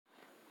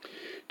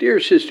Dear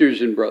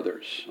sisters and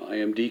brothers, I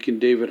am Deacon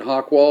David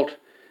Hockwalt,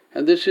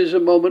 and this is a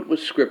Moment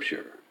with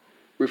Scripture,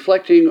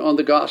 reflecting on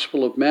the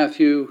Gospel of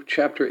Matthew,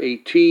 chapter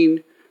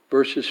 18,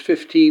 verses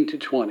 15 to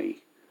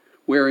 20,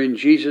 wherein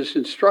Jesus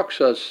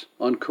instructs us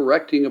on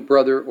correcting a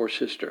brother or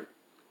sister.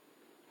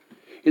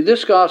 In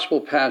this Gospel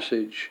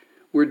passage,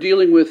 we're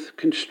dealing with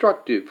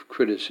constructive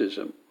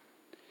criticism.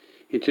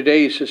 In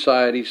today's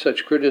society,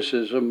 such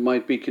criticism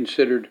might be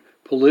considered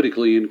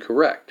politically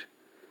incorrect.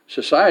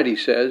 Society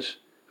says,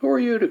 "Who are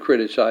you to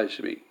criticize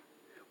me?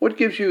 What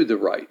gives you the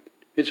right?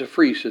 It's a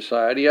free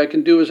society. I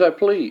can do as I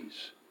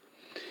please."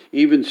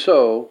 Even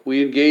so,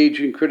 we engage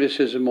in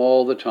criticism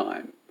all the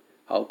time.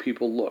 How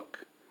people look,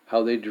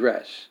 how they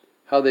dress,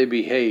 how they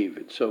behave,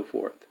 and so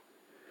forth.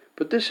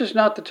 But this is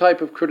not the type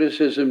of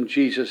criticism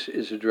Jesus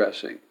is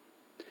addressing.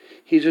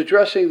 He's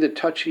addressing the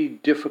touchy,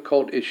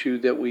 difficult issue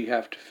that we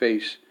have to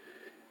face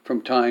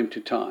from time to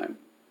time.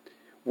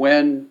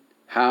 When,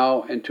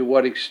 how, and to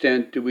what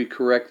extent do we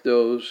correct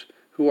those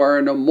who are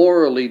in a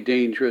morally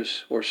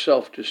dangerous or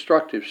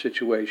self-destructive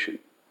situation?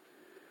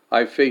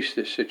 I've faced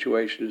this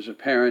situation as a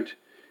parent,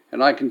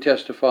 and I can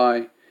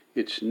testify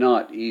it's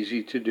not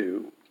easy to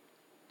do.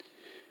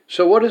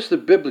 So what is the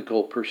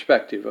biblical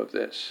perspective of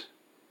this?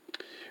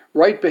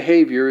 Right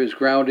behavior is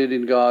grounded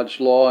in God's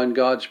law and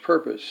God's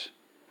purpose.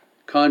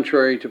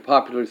 Contrary to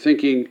popular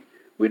thinking,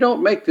 we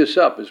don't make this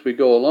up as we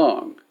go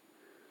along.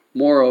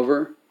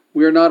 Moreover,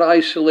 we are not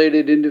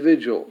isolated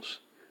individuals.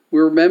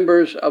 We're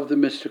members of the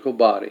mystical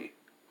body.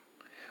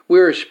 We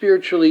are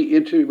spiritually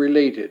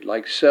interrelated,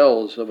 like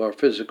cells of our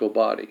physical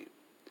body.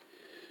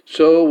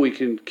 So we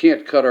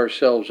can't cut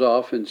ourselves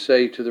off and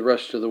say to the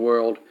rest of the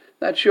world,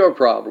 "That's your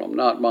problem,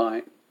 not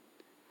mine."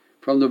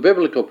 From the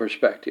biblical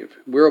perspective,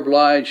 we're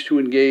obliged to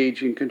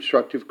engage in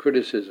constructive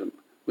criticism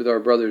with our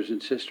brothers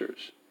and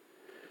sisters.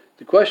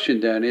 The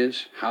question then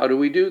is, how do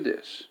we do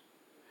this?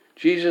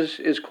 Jesus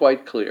is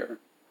quite clear.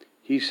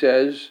 He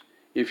says,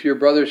 "If your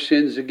brother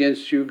sins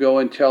against you, go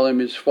and tell him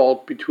his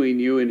fault between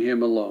you and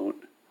him alone."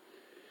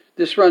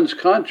 This runs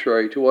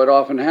contrary to what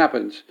often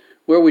happens,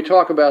 where we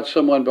talk about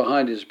someone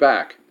behind his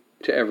back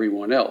to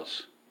everyone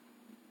else.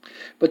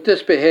 But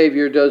this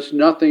behavior does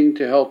nothing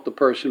to help the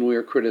person we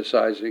are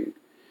criticizing,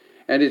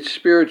 and it's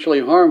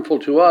spiritually harmful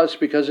to us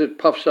because it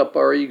puffs up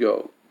our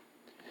ego.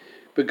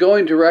 But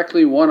going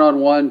directly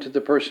one-on-one to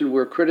the person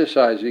we're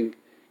criticizing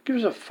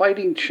gives a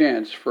fighting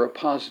chance for a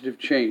positive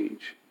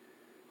change,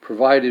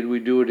 provided we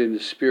do it in the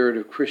spirit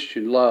of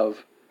Christian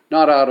love,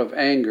 not out of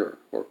anger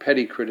or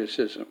petty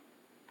criticism.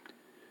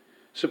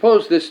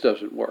 Suppose this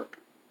doesn't work.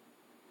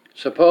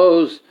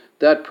 Suppose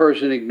that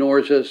person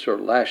ignores us or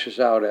lashes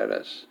out at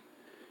us.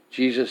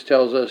 Jesus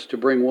tells us to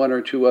bring one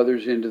or two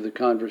others into the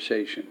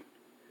conversation.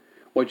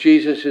 What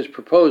Jesus is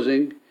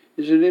proposing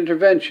is an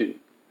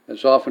intervention,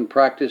 as often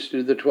practiced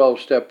in the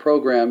 12-step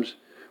programs,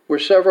 where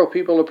several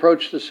people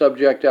approach the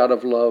subject out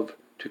of love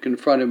to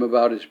confront him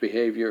about his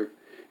behavior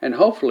and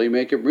hopefully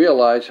make him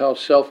realize how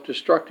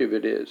self-destructive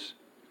it is.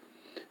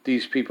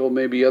 These people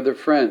may be other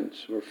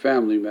friends or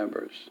family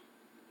members.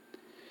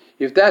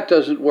 If that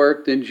doesn't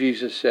work, then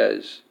Jesus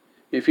says,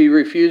 if he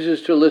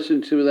refuses to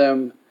listen to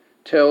them,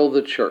 tell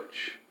the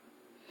church.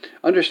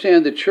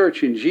 Understand the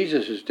church in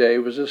Jesus' day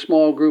was a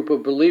small group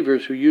of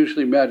believers who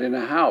usually met in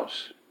a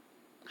house.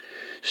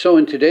 So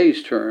in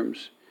today's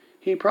terms,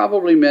 he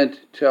probably meant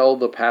tell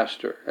the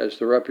pastor as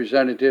the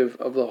representative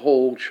of the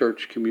whole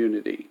church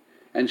community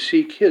and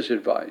seek his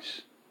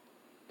advice.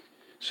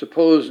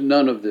 Suppose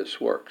none of this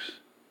works.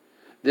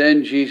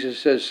 Then Jesus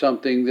says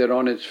something that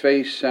on its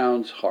face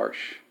sounds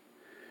harsh.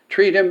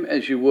 Treat him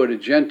as you would a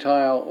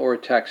Gentile or a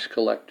tax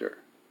collector.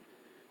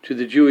 To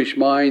the Jewish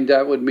mind,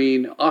 that would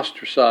mean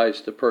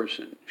ostracize the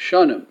person,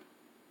 shun him.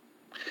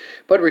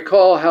 But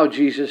recall how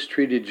Jesus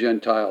treated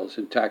Gentiles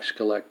and tax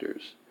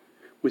collectors.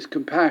 With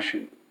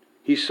compassion,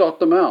 he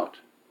sought them out.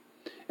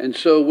 And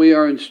so we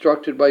are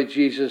instructed by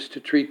Jesus to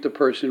treat the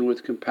person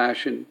with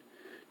compassion,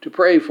 to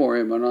pray for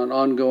him on an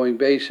ongoing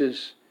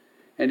basis,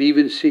 and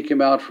even seek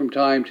him out from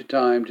time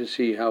to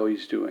see how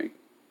he's doing.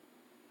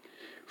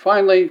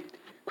 Finally,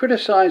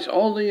 criticize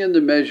only in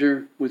the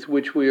measure with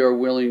which we are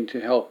willing to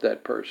help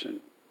that person.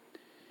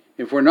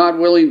 If we're not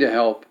willing to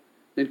help,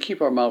 then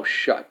keep our mouth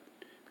shut,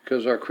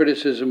 because our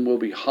criticism will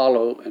be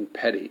hollow and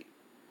petty.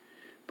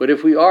 But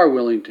if we are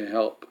willing to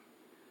help,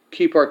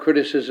 keep our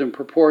criticism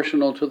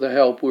proportional to the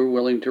help we're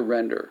willing to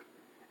render,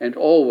 and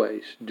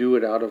always do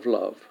it out of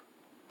love.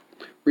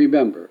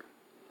 Remember,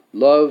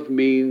 love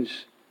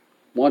means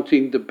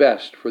wanting the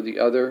best for the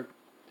other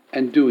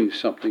and doing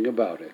something about it.